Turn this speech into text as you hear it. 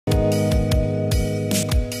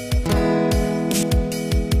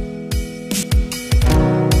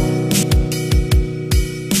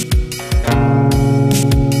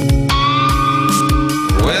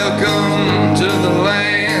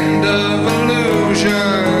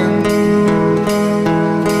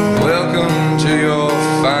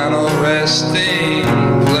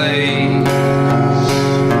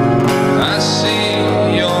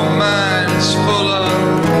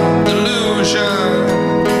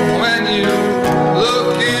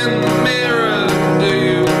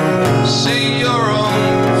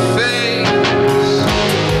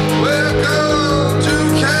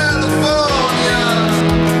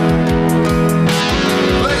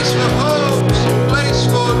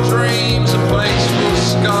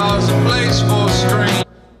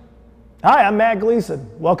Hi, I'm Matt Gleason.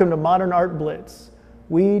 Welcome to Modern Art Blitz.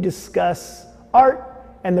 We discuss art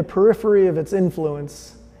and the periphery of its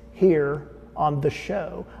influence here on the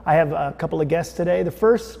show. I have a couple of guests today. The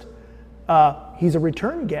first, he's a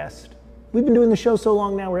return guest. We've been doing the show so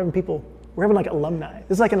long now, we're having like alumni.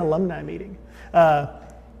 This is like an alumni meeting. But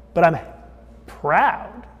I'm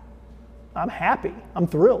proud, I'm happy, I'm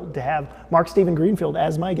thrilled to have Mark Steven Greenfield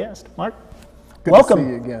as my guest. Mark, welcome. Good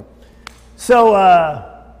to see you again. So,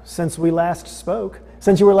 since we last spoke,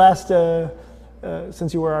 since you were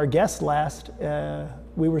our guest last,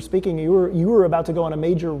 we were speaking. You were about to go on a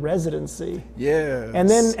major residency. Yeah. And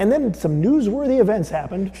then some newsworthy events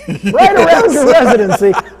happened right around your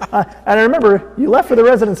residency. And I remember you left for the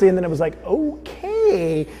residency, and then it was like,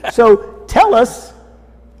 okay. So tell us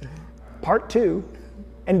part 2.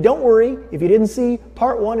 And don't worry, if you didn't see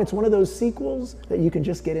part 1, it's one of those sequels that you can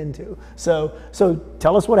just get into. So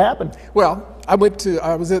tell us what happened. Well, I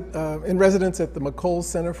was in residence at the McColl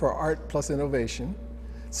Center for Art Plus Innovation.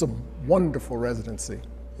 It's a wonderful residency.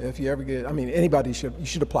 If you ever you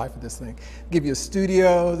should apply for this thing. Give you a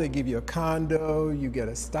studio, they give you a condo, you get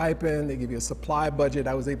a stipend, they give you a supply budget.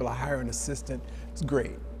 I was able to hire an assistant. It's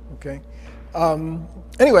great, okay?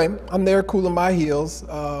 Anyway, I'm there cooling my heels.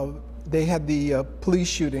 They had the police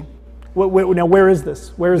shooting. Now, where is this?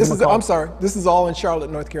 Where is this? I'm sorry. This is all in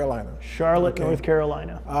Charlotte, North Carolina. Charlotte, okay. North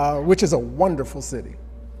Carolina. Which is a wonderful city,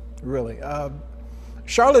 really.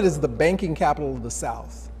 Charlotte is the banking capital of the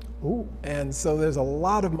South. Ooh. And so there's a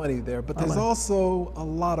lot of money there, but there's also a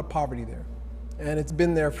lot of poverty there. And it's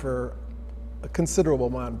been there for a considerable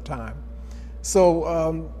amount of time.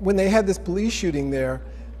 So when they had this police shooting there,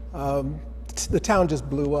 the town just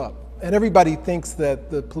blew up. And everybody thinks that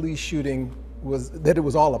the police shooting it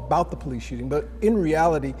was all about the police shooting, but in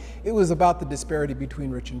reality, it was about the disparity between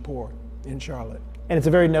rich and poor in Charlotte. And it's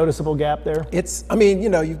a very noticeable gap there?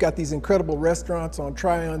 You've got these incredible restaurants on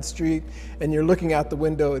Tryon Street, and you're looking out the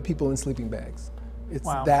window at people in sleeping bags. It's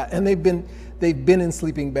wow. that, and they've been in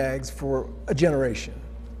sleeping bags for a generation.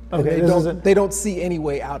 Okay, and they don't see any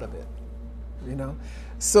way out of it, you know?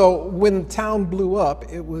 So when the town blew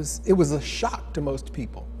up, it was a shock to most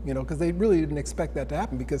people, because they really didn't expect that to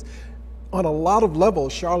happen, because on a lot of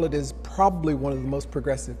levels, Charlotte is probably one of the most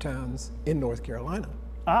progressive towns in North Carolina.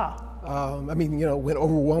 Went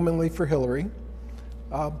overwhelmingly for Hillary.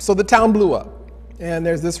 So the town blew up, and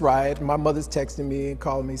there's this riot. My mother's texting me and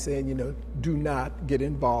calling me saying, do not get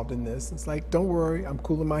involved in this. It's like, don't worry, I'm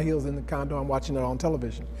cooling my heels in the condo, I'm watching it on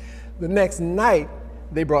television. The next night,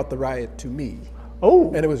 they brought the riot to me.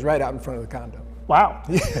 Oh. And it was right out in front of the condo. Wow.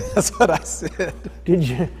 Yeah, that's what I said. Did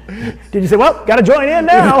you say, well, got to join in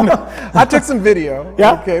now? I took some video,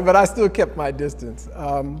 yeah. Okay, but I still kept my distance.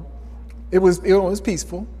 It was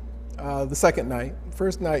peaceful. The second night,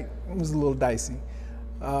 first night was a little dicey.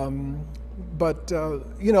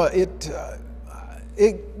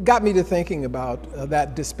 It got me to thinking about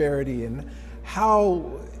that disparity and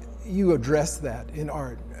how you address that in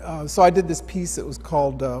art. So I did this piece that was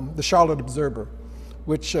called The Charlotte Observer,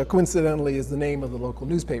 which coincidentally is the name of the local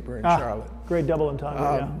newspaper in Charlotte. Great double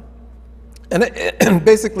entendre, yeah. And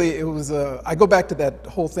basically it was, I go back to that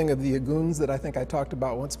whole thing of the Aguns that I think I talked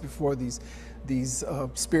about once before, these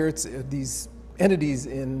spirits, these entities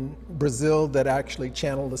in Brazil that actually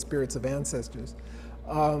channel the spirits of ancestors.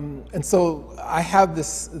 And so I have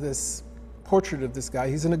this portrait of this guy.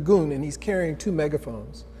 He's an Agun, and he's carrying 2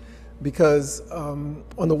 megaphones because on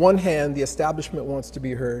the one hand, the establishment wants to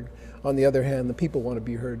be heard. On the other hand, the people want to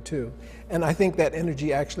be heard too. And I think that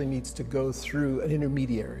energy actually needs to go through an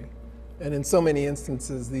intermediary. And in so many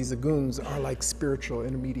instances, these Aguns are like spiritual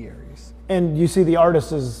intermediaries. And you see the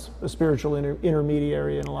artist as a spiritual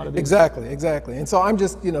intermediary in a lot of these. Exactly. And so I'm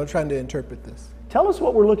just, trying to interpret this. Tell us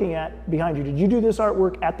what we're looking at behind you. Did you do this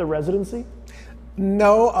artwork at the residency?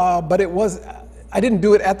 No, but I didn't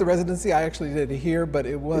do it at the residency. I actually did it here, but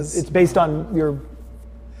it was... It's based on your...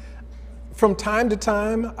 From time to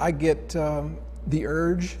time, I get the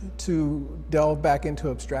urge to delve back into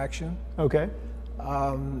abstraction. Okay.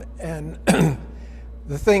 And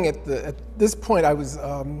the thing at this point, I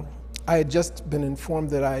had just been informed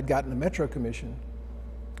that I had gotten a Metro commission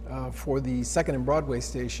for the 2nd and Broadway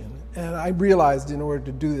station. And I realized in order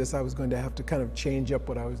to do this, I was going to have to kind of change up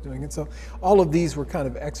what I was doing. And so all of these were kind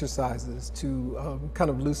of exercises to kind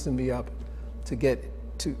of loosen me up to get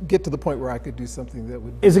to the point where I could do something that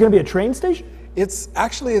would... Is it going to be a train station? It's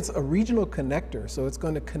a regional connector, so it's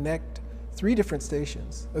going to connect 3 different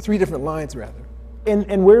stations, or 3 different lines rather.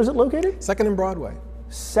 And where is it located? 2nd and Broadway.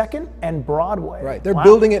 2nd and Broadway. Right, they're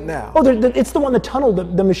building it now. Oh, it's the one, the tunnel,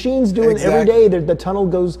 the machine's doing every day, the tunnel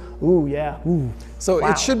goes, ooh, yeah, ooh. So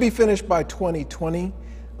it should be finished by 2020.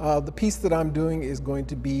 The piece that I'm doing is going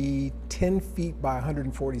to be 10 feet by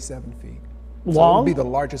 147 feet. Long? So it'll be the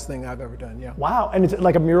largest thing I've ever done, yeah. Wow, and it's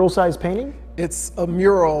like a mural-sized painting? It's a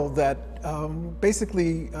mural that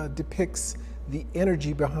basically depicts the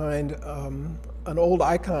energy behind an old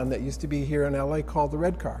icon that used to be here in LA called the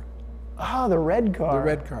red car. Ah, the red car. The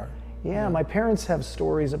red car. Yeah, my parents have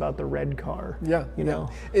stories about the red car. Yeah, you know.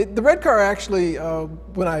 The red car actually,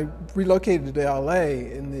 when I relocated to LA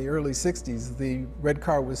in the early 60s, the red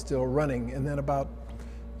car was still running. And then about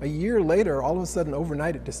a year later, all of a sudden,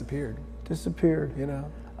 overnight, it disappeared. Disappeared. You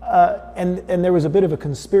know. And there was a bit of a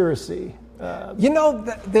conspiracy. You know,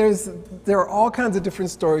 there are all kinds of different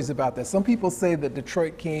stories about that. Some people say that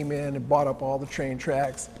Detroit came in and bought up all the train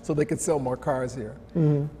tracks so they could sell more cars here.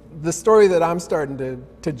 Mm-hmm. The story that I'm starting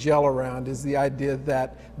to gel around is the idea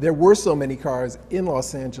that there were so many cars in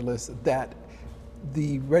Los Angeles that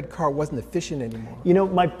the red car wasn't efficient anymore. You know,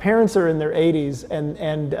 my parents are in their 80s,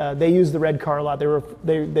 and they use the red car a lot.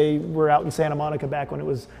 They were out in Santa Monica back when it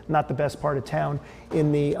was not the best part of town,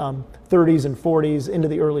 in the 30s and 40s, into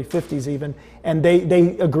the early 50s even. And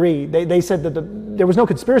they agree. They said that there was no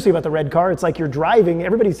conspiracy about the red car. It's like you're driving,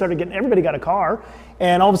 everybody got a car,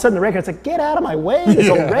 and all of a sudden the red car's like, get out of my way, there's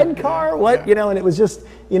a red car, what? Yeah. You know, and it was just,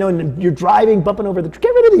 you know, and you're driving, bumping over get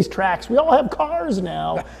rid of these tracks, we all have cars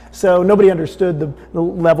now. So nobody understood the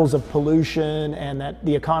levels of pollution, and that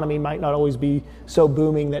the economy might not always be so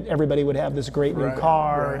booming that everybody would have this great new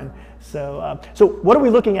car. Right. And so what are we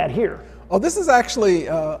looking at here? Oh, this is actually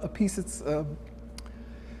a piece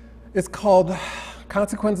it's called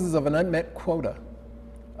Consequences of an Unmet Quota.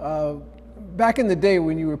 Back in the day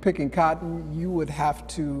when you were picking cotton, you would have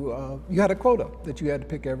to, you had a quota that you had to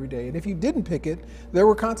pick every day. And if you didn't pick it, there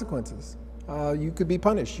were consequences. You could be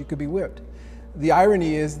punished, you could be whipped. The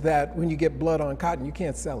irony is that when you get blood on cotton, you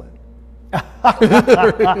can't sell it.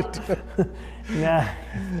 Nah.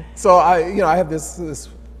 So I have this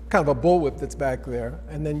kind of a bullwhip that's back there,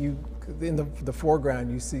 and then in the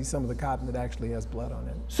foreground you see some of the cotton that actually has blood on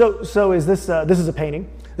it. So is this is a painting?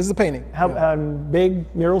 This is a painting. How big,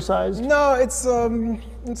 mural sized? No, it's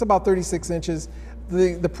about 36 inches.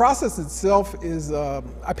 The process itself is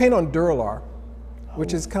I paint on Duralar,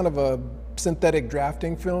 which is kind of a synthetic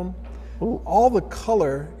drafting film. Ooh. All the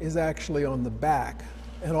color is actually on the back,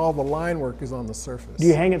 and all the line work is on the surface. Do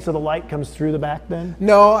you hang it so the light comes through the back then?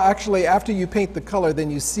 No, actually, after you paint the color,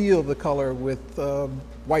 then you seal the color with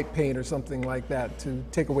white paint or something like that to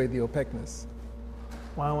take away the opaqueness.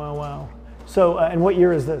 Wow, wow, wow. So, and what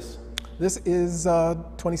year is this? This is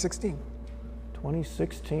 2016.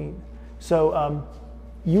 2016. So,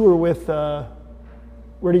 you were with,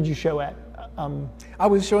 where did you show at? I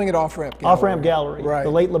was showing at Off Ramp Gallery. Off Ramp Gallery, right.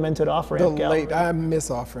 The late lamented Off Ramp Gallery. I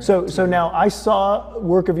miss Off Ramp. So now I saw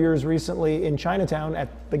work of yours recently in Chinatown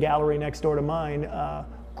at the gallery next door to mine,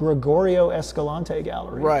 Gregorio Escalante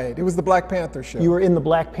Gallery. Right, it was the Black Panther show. You were in the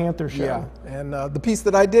Black Panther show. Yeah, and the piece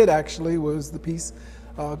that I did actually was the piece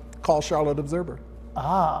called Charlotte Observer.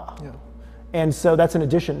 Ah. Yeah. And so that's an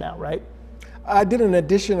edition now, right? I did an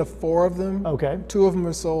edition of 4 of them. Okay. 2 of them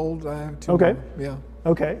are sold. I have 2 okay. more. Yeah.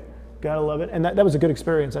 Okay. Gotta love it. And that was a good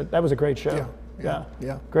experience. That was a great show. Yeah.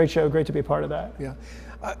 Great show. Great to be a part of that. Yeah.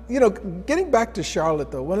 You know, getting back to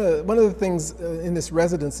Charlotte though, one of the things in this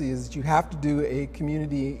residency is that you have to do a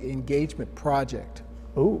community engagement project.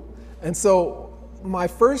 Ooh. And so my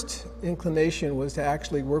first inclination was to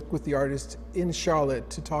actually work with the artists in Charlotte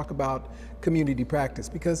to talk about community practice,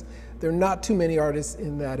 because there are not too many artists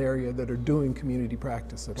in that area that are doing community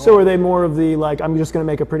practice at all. So are they more of the, like, I'm just going to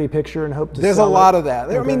make a pretty picture and hope to There's sell a lot of that.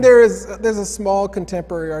 Okay. I mean, there's a small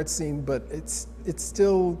contemporary art scene, but it's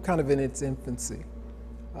still kind of in its infancy.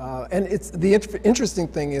 And the interesting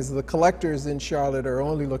thing is the collectors in Charlotte are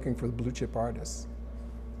only looking for the blue chip artists.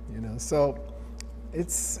 You know, so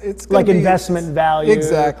it's like investment value.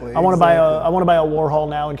 Exactly. I want to buy a Warhol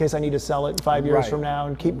now in case I need to sell it 5 years from now,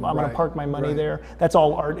 and I'm going to park my money there. That's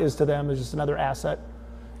all art is to them. It's just another asset,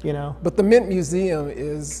 you know. But the Mint Museum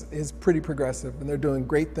is pretty progressive, and they're doing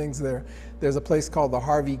great things there. There's a place called the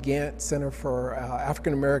Harvey Gantt Center for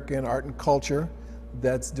African American Art and Culture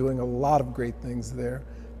that's doing a lot of great things there.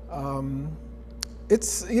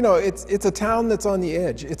 It's a town that's on the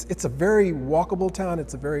edge. It's a very walkable town.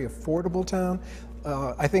 It's a very affordable town.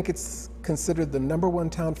 I think it's considered the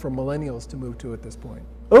 #1 town for millennials to move to at this point.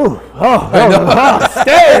 Stay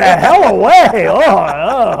the hell away!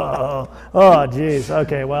 Geez.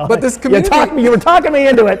 Okay, well. But this community, you were talking me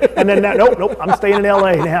into it, and then nope, I'm staying in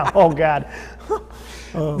LA now. Oh God.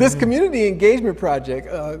 This community engagement project,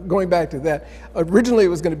 going back to that, originally it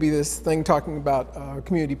was going to be this thing talking about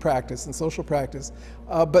community practice and social practice.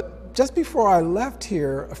 But just before I left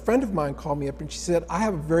here, a friend of mine called me up and she said, I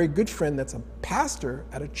have a very good friend that's a pastor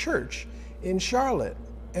at a church in Charlotte,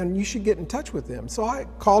 and you should get in touch with him. So I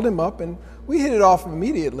called him up and we hit it off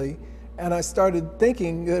immediately. And I started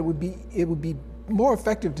thinking that it would be more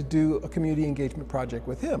effective to do a community engagement project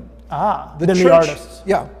with him. The artists.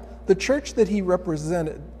 Yeah. The church that he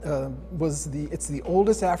represented it's the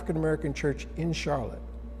oldest African American church in Charlotte.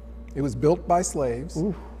 It was built by slaves.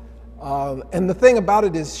 And the thing about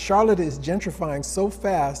it is Charlotte is gentrifying so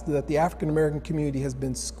fast that the African American community has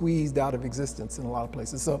been squeezed out of existence in a lot of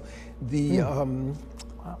places. So the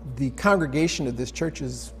congregation of this church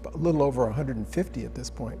is a little over 150 at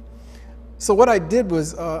this point. So what I did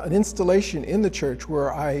was an installation in the church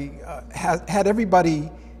where I had everybody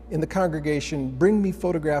in the congregation bring me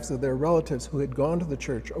photographs of their relatives who had gone to the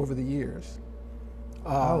church over the years.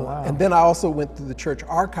 And then I also went through the church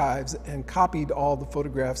archives and copied all the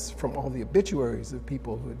photographs from all the obituaries of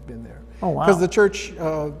people who had been there. Because the church,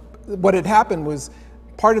 what had happened was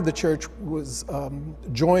part of the church was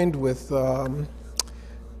joined with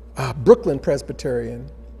Brooklyn Presbyterian,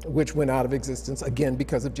 which went out of existence, again,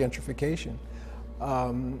 because of gentrification.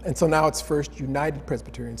 And so now it's First United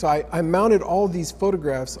Presbyterian. So I mounted all these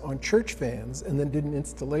photographs on church fans and then did an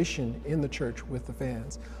installation in the church with the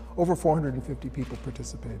fans. Over 450 people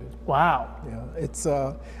participated. Wow. Yeah, it's,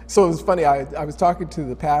 so it was funny, I was talking to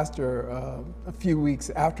the pastor a few weeks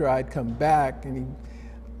after I'd come back, and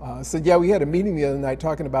he said, yeah, we had a meeting the other night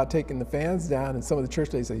talking about taking the fans down, and some of the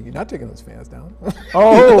church ladies said, you're not taking those fans down.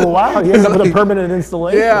 Oh, wow, you ended up with a permanent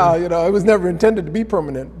installation. Yeah, you know, it was never intended to be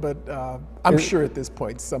permanent, but I'm sure at this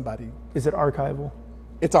point somebody... Is it archival?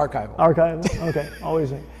 It's archival. Archival, okay,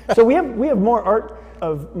 always. So we have more art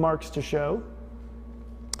of Mark's to show.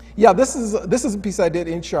 Yeah, this is a piece I did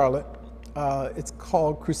in Charlotte. It's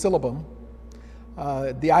called Crucillabum.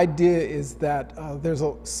 The idea is that there's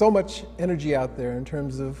so much energy out there in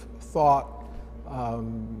terms of thought,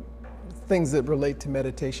 things that relate to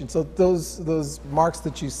meditation. So those marks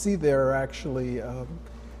that you see there are actually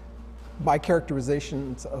by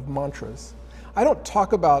characterizations of mantras. I don't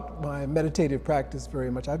talk about my meditative practice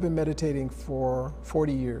very much. I've been meditating for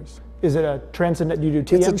 40 years. Is it a transcendental? You do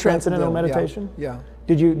TM, it's a transcendental meditation? Yeah.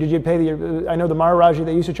 Did you pay the? I know the Maharaji,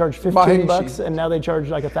 they used to charge $15, and now they charge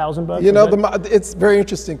like $1,000. You know, it's very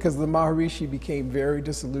interesting because the Maharishi became very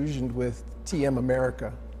disillusioned with TM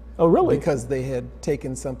America. Oh, really? Because they had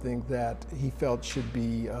taken something that he felt should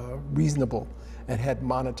be reasonable and had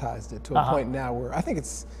monetized it to a point now where I think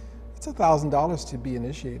it's $1,000 to be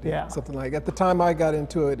initiated. Yeah. Something like. At the time I got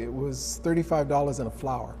into it, it was $35 and a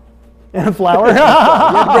flower. And a flower? You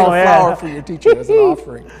had to bring a flower for your teacher as an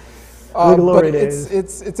offering. But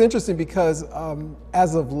it's interesting because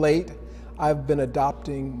as of late, I've been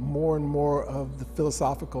adopting more and more of the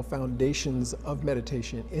philosophical foundations of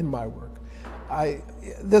meditation in my work.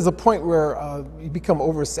 There's a point where you become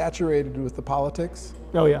oversaturated with the politics.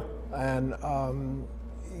 Oh, yeah. And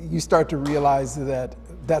you start to realize that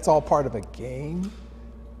that's all part of a game,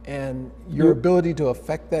 and your ability to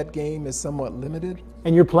affect that game is somewhat limited.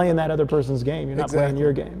 And you're playing that other person's game. You're not playing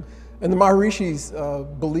your game. And the Maharishi's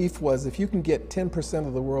belief was if you can get 10%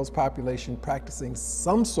 of the world's population practicing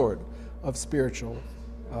some sort of spiritual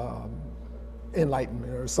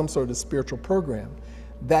enlightenment or some sort of spiritual program,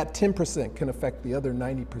 that 10% can affect the other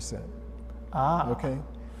 90%. Okay?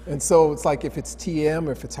 And so it's like if it's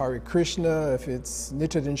TM, if it's Hare Krishna, if it's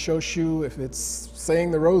Nichiren Shoshu, if it's saying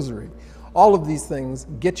the rosary, all of these things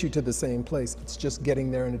get you to the same place. It's just getting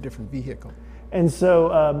there in a different vehicle. And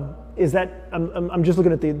so is that, I'm just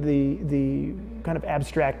looking at the kind of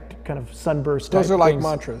abstract kind of sunburst type Those are like things.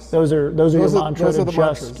 mantras. Those are your mantras, those are the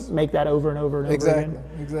just mantras. Make that over and over and over again.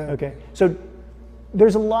 Exactly. Okay. So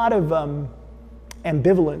there's a lot of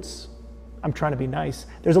ambivalence. I'm trying to be nice.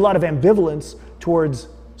 There's a lot of ambivalence towards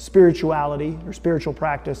spirituality or spiritual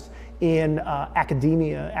practice in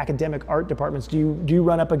academic art departments. Do you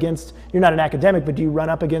run up against, you're not an academic, but do you run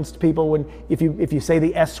up against people when, if you say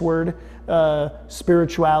the S word,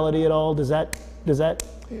 spirituality at all? Does that?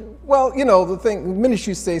 Well, you know, the minute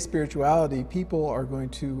you say spirituality, people are going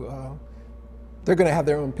to, they're going to have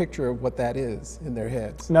their own picture of what that is in their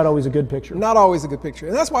heads. Not always a good picture. Not always a good picture.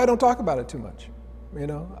 And that's why I don't talk about it too much, you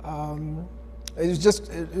know. It was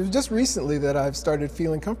just recently that I've started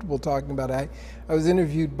feeling comfortable talking about it. I was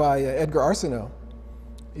interviewed by Edgar Arsenault,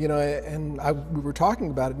 you know, and we were talking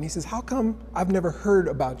about it, and he says, how come I've never heard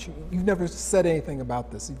about you? You've never said anything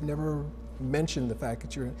about this. You've never mention the fact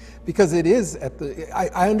that you're, because it is at the,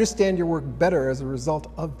 I understand your work better as a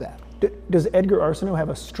result of that. Does Edgar Arsenault have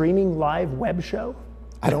a streaming live web show?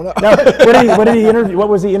 I don't know. No, what did he interview? What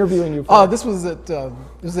was he interviewing you for? This was at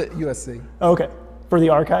USC. Oh, okay. For the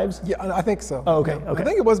archives? Yeah, I think so. Oh, okay, yeah. okay. I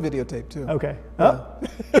think it was videotaped too. Okay. Oh,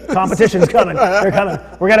 competition's coming. They're coming.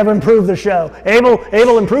 We're gonna improve the show.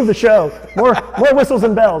 Abel, improve the show. More whistles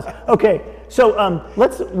and bells. Okay. So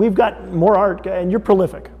we've got more art, and you're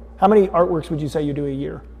prolific. How many artworks would you say you do a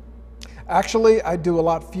year? Actually, I do a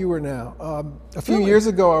lot fewer now. A few years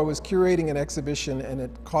ago, I was curating an exhibition, and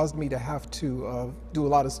it caused me to have to do a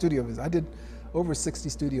lot of studio visits. I did over 60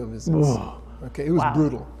 studio visits. Whoa. Okay, it was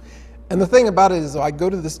brutal. And the thing about it is, I go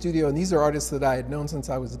to the studio, and these are artists that I had known since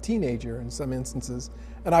I was a teenager in some instances,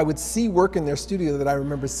 and I would see work in their studio that I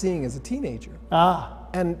remember seeing as a teenager.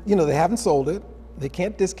 And you know, they haven't sold it, they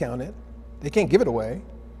can't discount it, they can't give it away.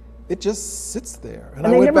 It just sits there. And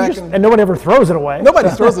I went back and no one ever throws it away. Nobody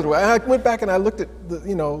throws it away. And I went back and I looked at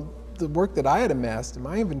the work that I had amassed in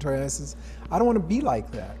my inventory, and I says, I don't want to be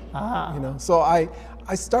like that. You know, so I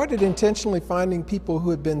started intentionally finding people who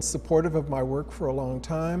had been supportive of my work for a long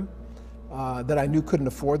time. That I knew couldn't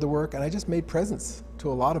afford the work, and I just made presents to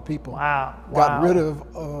a lot of people. Wow. Got rid of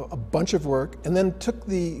a bunch of work, and then took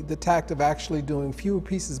the tact of actually doing fewer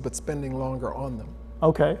pieces but spending longer on them.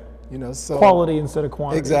 Okay. You know, so quality instead of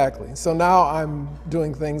quantity. Exactly. So now I'm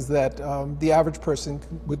doing things that the average person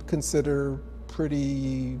would consider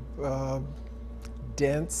pretty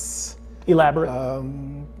dense. Elaborate.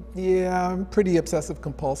 Yeah, pretty obsessive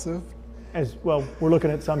compulsive. As well, we're looking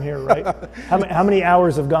at some here, right? How many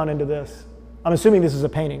hours have gone into this? I'm assuming this is a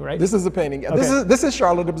painting, right? This is a painting. Okay. This is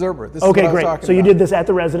Charlotte Observer. This okay, is what great. I was So you about. did this at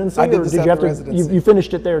the residency? I did or this did at you have the to, residency. you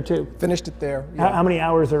finished it there too? Finished it there. Yeah. How many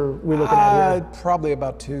hours are we looking at here? Probably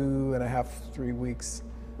about 2.5, 3 weeks.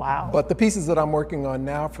 Wow. But the pieces that I'm working on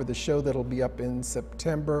now for the show that'll be up in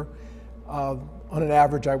September, on an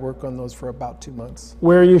average, I work on those for about 2 months.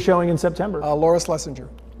 Where are you showing in September? Laura Schlesinger.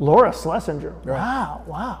 Laura Schlesinger. Right. Wow,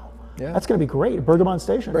 wow. Yeah. That's going to be great. Bergamot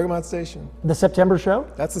Station. Bergamot Station. The September show?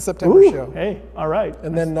 That's the September Ooh, show. Hey, all right.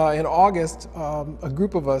 And then in August, a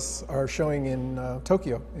group of us are showing in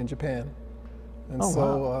Tokyo, in Japan. And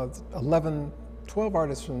so 12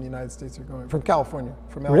 artists from the United States are going, from California,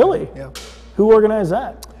 from LA. Really? Yeah. Who organized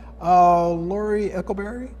that? Lori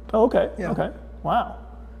Eckelberry. Oh, okay. Yeah. Okay. Wow.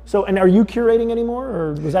 So, and are you curating anymore,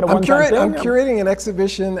 or was that a one-time thing? I'm curating an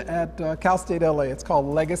exhibition at Cal State LA. It's called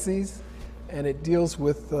Legacies, and it deals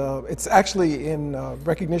with, it's actually in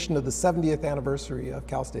recognition of the 70th anniversary of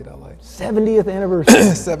Cal State LA. 70th anniversary.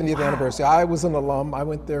 70th anniversary. I was an alum. I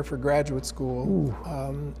went there for graduate school.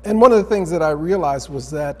 And one of the things that I realized was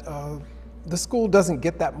that the school doesn't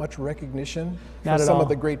get that much recognition for some of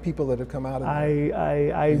the great people that have come out of it.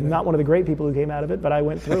 I'm not one of the great people who came out of it, but I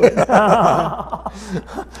went through it. And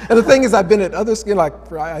the thing is, I've been at other schools,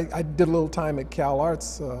 like I did a little time at Cal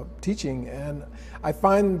Arts teaching, and I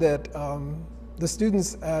find that the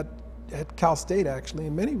students at Cal State actually,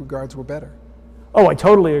 in many regards, were better. Oh, I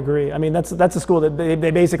totally agree. I mean, that's a school that they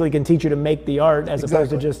basically can teach you to make the art as opposed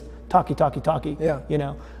to just talky. Yeah. You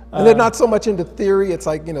know. And they're not so much into theory. It's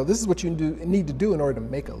like, you know, this is what you need to do in order to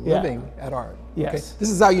make a living at art. Yes. Okay? This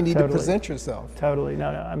is how you need to present yourself. Totally. No,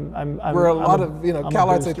 I'm Where a lot of, you know, Cal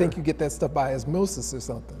Arts, I think you get that stuff by osmosis or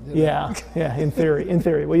something. You know? Yeah, in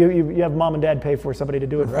theory. Well, you have mom and dad pay for somebody to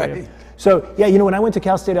do it for you. So, yeah, you know, when I went to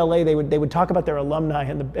Cal State LA, they would talk about their alumni,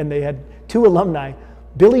 and they had two alumni,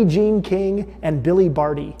 Billie Jean King and Billy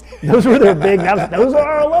Barty. Those were their big, those are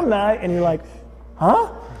our alumni. And you're like,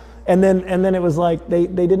 huh? And then it was like they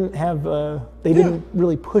didn't have they didn't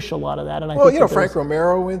really push a lot of that. And I think you know, Frank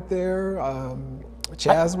Romero went there,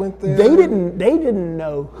 Chaz went there. They didn't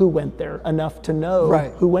know who went there enough to know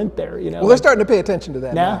who went there. You know. Well, they're starting to pay attention to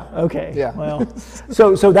that now. Okay. Yeah. Well,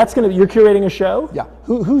 so that's you're curating a show. Yeah.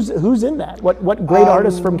 Who's in that? What great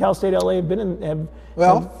artists from Cal State LA have been in?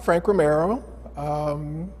 Frank Romero,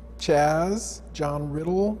 Chaz, John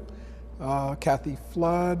Riddle, Kathy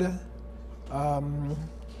Flood.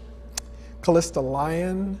 Callista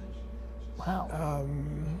Lyon. Wow.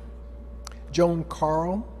 Joan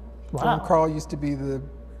Carl. Wow. Joan Carl used to be the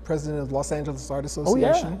president of the Los Angeles Art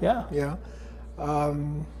Association. Oh, yeah.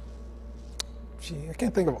 I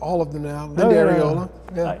can't think of all of them now. Linda Areola.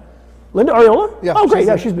 Yeah. Linda Areola? Yeah. Oh, great.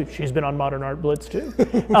 Yeah, she's been on Modern Art Blitz too.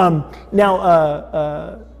 Now,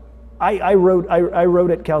 I wrote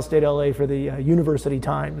at Cal State LA for the University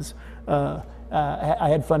Times. I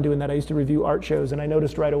had fun doing that. I used to review art shows, and I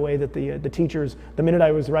noticed right away that the teachers, the minute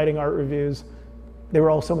I was writing art reviews, they were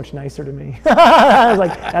all so much nicer to me. I was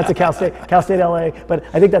like, that's a Cal State LA, but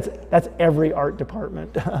I think that's every art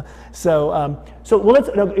department. So so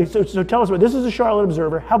tell us about, this is a Charlotte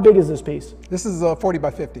Observer. How big is this piece? This is 40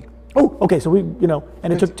 by 50. Oh, okay, so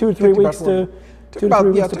and it took 2 or 3 weeks to took about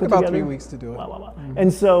 3 together? weeks to do it. Wow. Mm-hmm.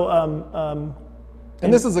 And so,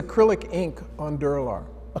 and this is acrylic ink on Duralar.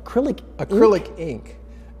 Acrylic ink.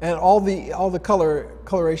 And all the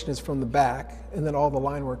coloration is from the back, and then all the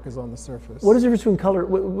line work is on the surface. What is the difference between color?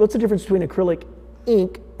 What's the difference between acrylic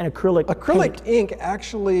ink and acrylic Acrylic paint? ink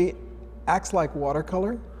actually acts like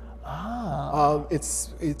watercolor.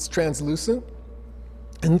 It's translucent,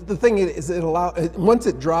 and the thing is, once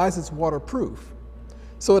it dries, it's waterproof.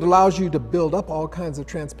 So it allows you to build up all kinds of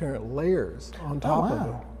transparent layers on top of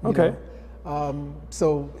it. Okay.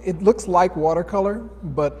 So it looks like watercolor,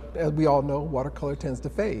 but as we all know, watercolor tends to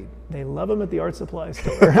fade. They love them at the art supply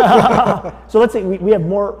store. So let's say we have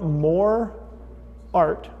more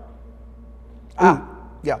art.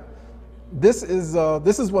 Yeah. This is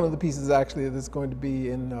one of the pieces actually that's going to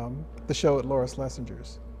be in the show at Laura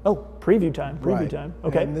Schlesinger's. Oh, preview time. Time.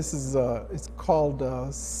 Okay. And this is it's called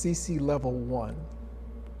CC Level 1.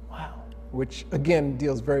 Wow. Which again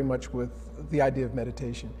deals very much with the idea of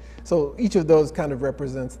meditation. So each of those kind of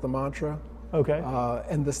represents the mantra. Okay.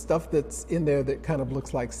 And the stuff that's in there that kind of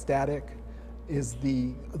looks like static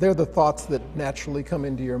they're the thoughts that naturally come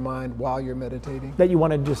into your mind while you're meditating. That you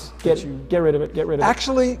want to just get rid of it.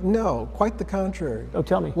 Actually, no, quite the contrary. Oh,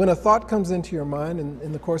 tell me. When a thought comes into your mind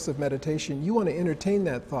in the course of meditation, you want to entertain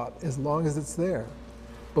that thought as long as it's there.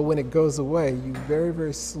 But when it goes away, you very,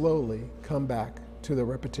 very slowly come back to the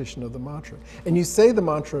repetition of the mantra. And you say the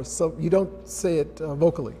mantra, so you don't say it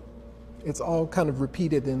vocally. It's all kind of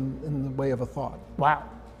repeated in the way of a thought. Wow.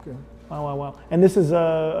 Okay. Wow. And this is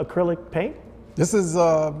acrylic paint? This is,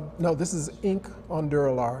 this is ink on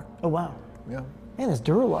Duralar. Oh, wow. Yeah. Man, it's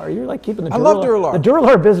Duralar. You're like keeping the Duralar. I love Duralar. The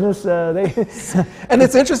Duralar business, And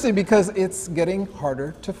it's interesting because it's getting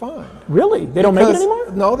harder to find. Really? They don't make it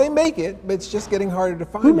anymore? No, they make it, but it's just getting harder to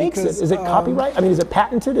find. Who makes it? Is it copyright? I mean, is it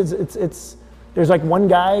patented? There's like one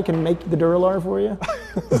guy can make the Duralar for you?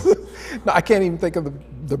 No, I can't even think of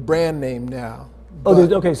the brand name now. Oh,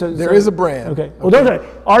 okay. So there is a brand. Okay. Well, those are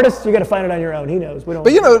artists. You got to find it on your own. He knows. We don't.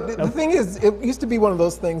 But the thing is, it used to be one of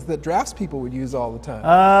those things that draftspeople would use all the time.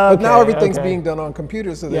 But now everything's being done on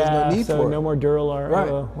computers, so there's no need for it. No more Duralar. Right.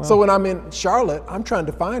 Well. So when I'm in Charlotte, I'm trying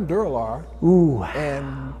to find Duralar. Ooh.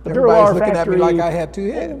 And the everybody's Duralar looking factory, at me like I had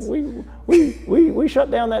two heads. We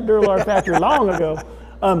shut down that Duralar factory long ago.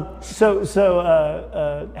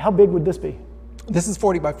 How big would this be? This is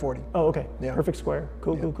 40 by 40. Oh, okay. Yeah. Perfect square.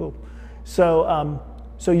 Cool.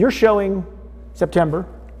 So you're showing September,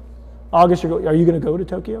 August. Are you going to go to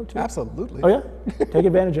Tokyo too? Absolutely. Oh yeah. Take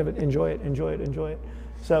advantage of it. Enjoy it.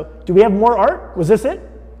 So, do we have more art? Was this it?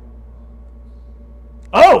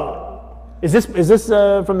 Oh, is this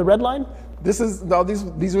from the red line? These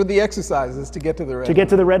were the exercises to get to the red. Get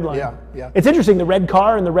to the red line. Yeah. It's interesting, the red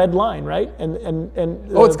car and the red line, right?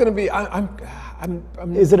 It's going to be.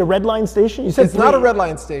 Is it a red line station? You said it's not a red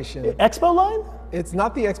line station. Expo line? It's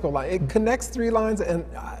not the Expo line. It connects 3 lines, and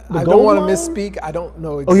I Gold don't want to line? misspeak. I don't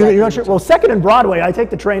know exactly. Oh, you're not sure? Well, 2nd and Broadway, I take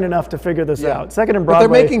the train enough to figure this out. 2nd and Broadway. But they're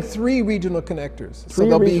making 3 regional connectors.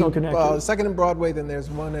 Three regional connectors. 2nd and Broadway, then there's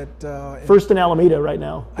one at... 1st and Alameda right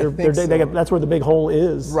now. That's where the big hole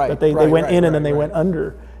is. Right, that they went in and then they went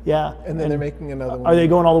under. Yeah. And then they're making another one. Are they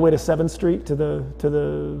going all the way to 7th Street to the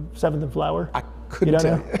 7th and Flower? I couldn't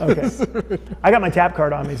tell you. Okay. I got my tap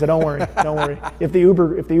card on me, so don't worry. If the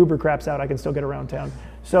Uber craps out, I can still get around town.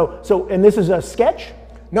 And this is a sketch?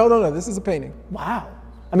 No. This is a painting. Wow.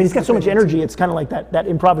 I mean, it's got so much energy. It's kind of like that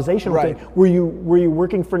improvisational thing. Were you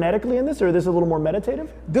working frenetically in this, or is this a little more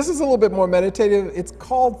meditative? This is a little bit more meditative. It's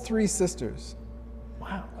called 3 Sisters.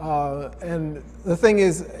 Wow. And the thing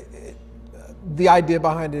is, the idea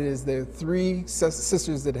behind it is there are 3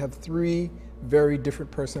 sisters that have 3 very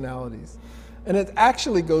different personalities. And it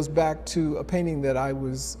actually goes back to a painting that I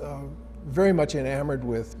was very much enamored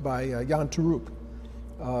with by Jan Teruk.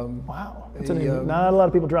 Wow, that's a name. Not a lot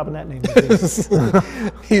of people dropping that name.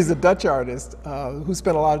 He's a Dutch artist who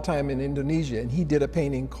spent a lot of time in Indonesia, and he did a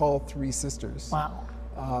painting called 3 Sisters. Wow.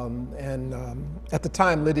 At the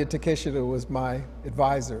time, Lydia Takeshita was my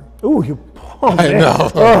advisor. Ooh, I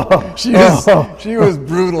know. She was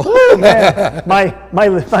brutal. Ooh, man.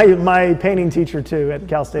 My painting teacher too at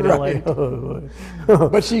Cal State LA.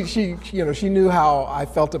 But she knew how I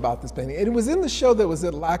felt about this painting. And it was in the show that was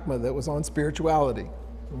at LACMA that was on spirituality.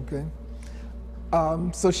 Okay.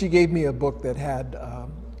 So she gave me a book that had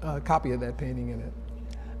a copy of that painting in it.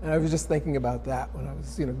 And I was just thinking about that when I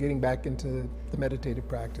was, getting back into the meditative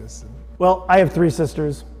practice. Well, I have 3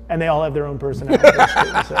 sisters, and they all have their own personalities,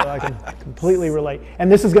 too, so I can completely relate.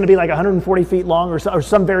 And this is going to be like 140 feet long, or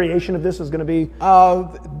some variation of this is going to be?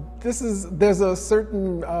 There's a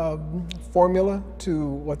certain formula to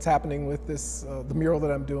what's happening with this, the mural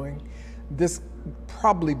that I'm doing. This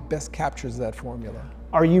probably best captures that formula.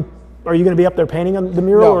 Are you going to be up there painting on the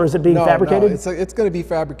mural, or is it being fabricated? No, it's going to be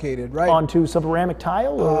fabricated, right? Onto ceramic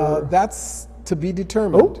tile? Or? That's to be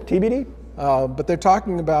determined. Oh, TBD? But they're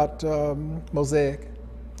talking about mosaic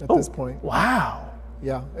at this point. Wow.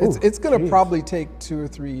 Yeah, it's going to probably take 2 or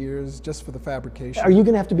 3 years just for the fabrication. Are you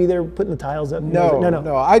going to have to be there putting the tiles up?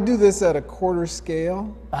 No. I do this at a quarter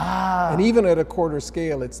scale. Ah. And even at a quarter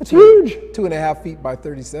scale, it's huge. 2.5 feet by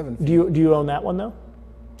 37 feet. Do you own that one though?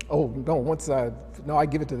 Oh, no, I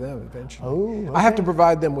give it to them eventually. Oh, okay. I have to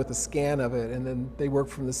provide them with a scan of it, and then they work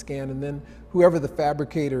from the scan, and then whoever the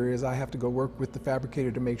fabricator is, I have to go work with the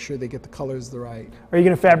fabricator to make sure they get the colors right. Are you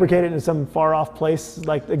going to fabricate it in some far-off place,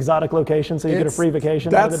 like exotic location, so you get a free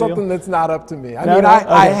vacation? That's something that's not up to me. Okay.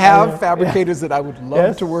 I have fabricators that I would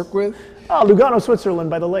love to work with. Oh, Lugano, Switzerland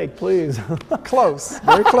by the lake, please. Close,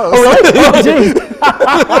 very close. Oh, really? Oh, geez.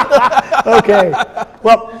 Okay.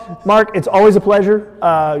 Well, Mark, it's always a pleasure.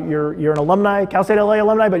 You're an alumni, Cal State LA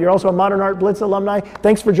alumni, but you're also a Modern Art Blitz alumni.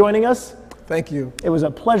 Thanks for joining us. Thank you. It was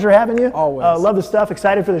a pleasure having you. Always. Love the stuff.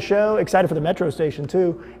 Excited for the show. Excited for the metro station,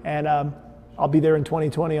 too. And I'll be there in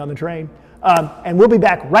 2020 on the train. And we'll be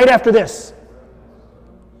back right after this.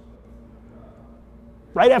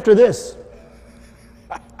 Right after this.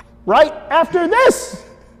 Right after this.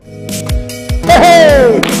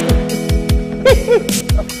 Hey!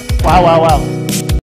 Wow, wow, wow.